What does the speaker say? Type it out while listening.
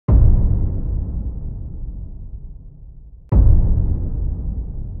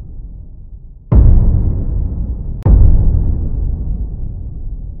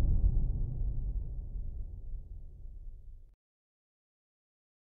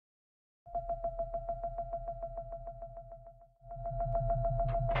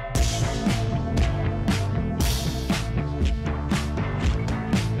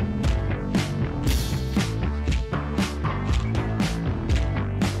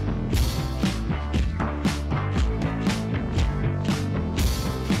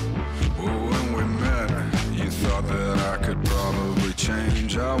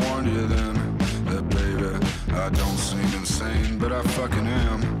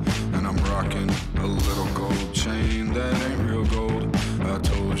rocking a little gold chain that ain't real gold. I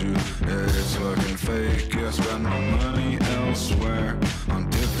told you, yeah, it's fucking fake. I spend my money elsewhere on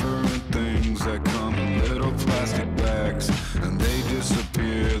different things that come in little plastic bags, and they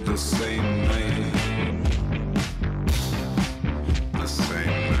disappear the same night. The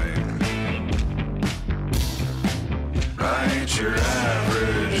same night. I ain't your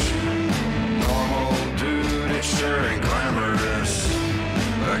average normal dude, it sure ain't glamorous.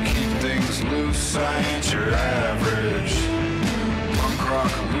 I keep things loose, I ain't your average punk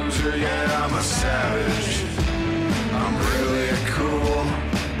rock loser, yeah, I'm a savage. I'm really cool.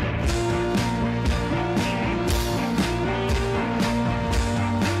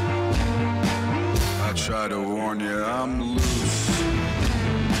 I try to warn you, I'm loose.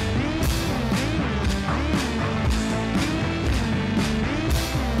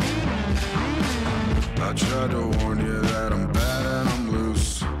 I try to warn you that I'm bad and I'm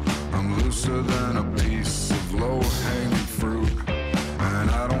loose. I'm looser than a piece of low-hanging fruit. And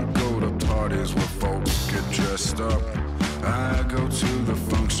I don't go to parties where folks get dressed up. I go to the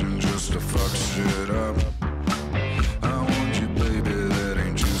function just to fuck shit up. I warned you, baby, that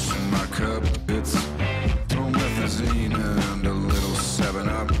ain't juice in my cup. It's promethazine and a little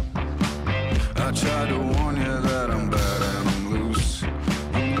 7-Up. I tried to warn you that I'm bad and I'm loose.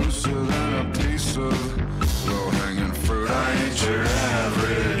 I'm looser than a piece of low-hanging fruit. I ain't your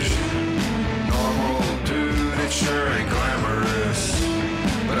average normal dude, it sure ain't glamorous.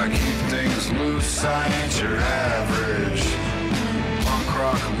 But I keep things loose, I ain't your average punk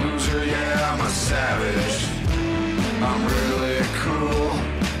rock loser, yeah, I'm a savage. I'm really cool.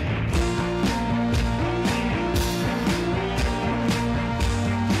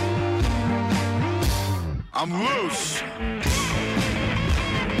 I'm loose.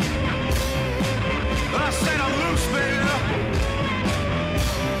 I said I'm loose, baby.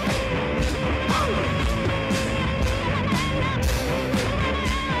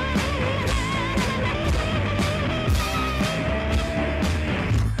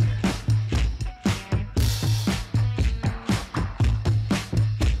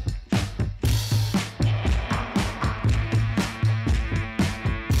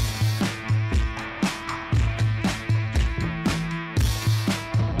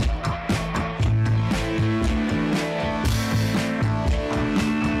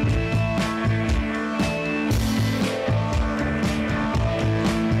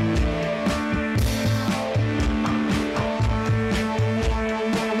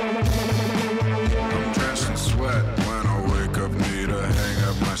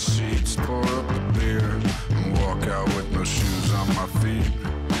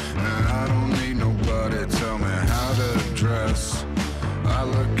 I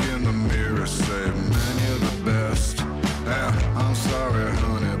look in the mirror, say, man, you're the best. Yeah, I'm sorry,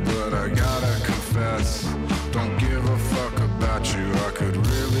 honey, but I gotta confess, don't give a fuck about you, I could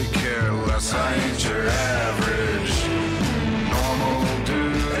really care less. I ain't your average normal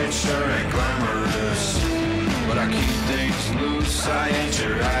dude, it sure ain't glamorous, but I keep things loose, I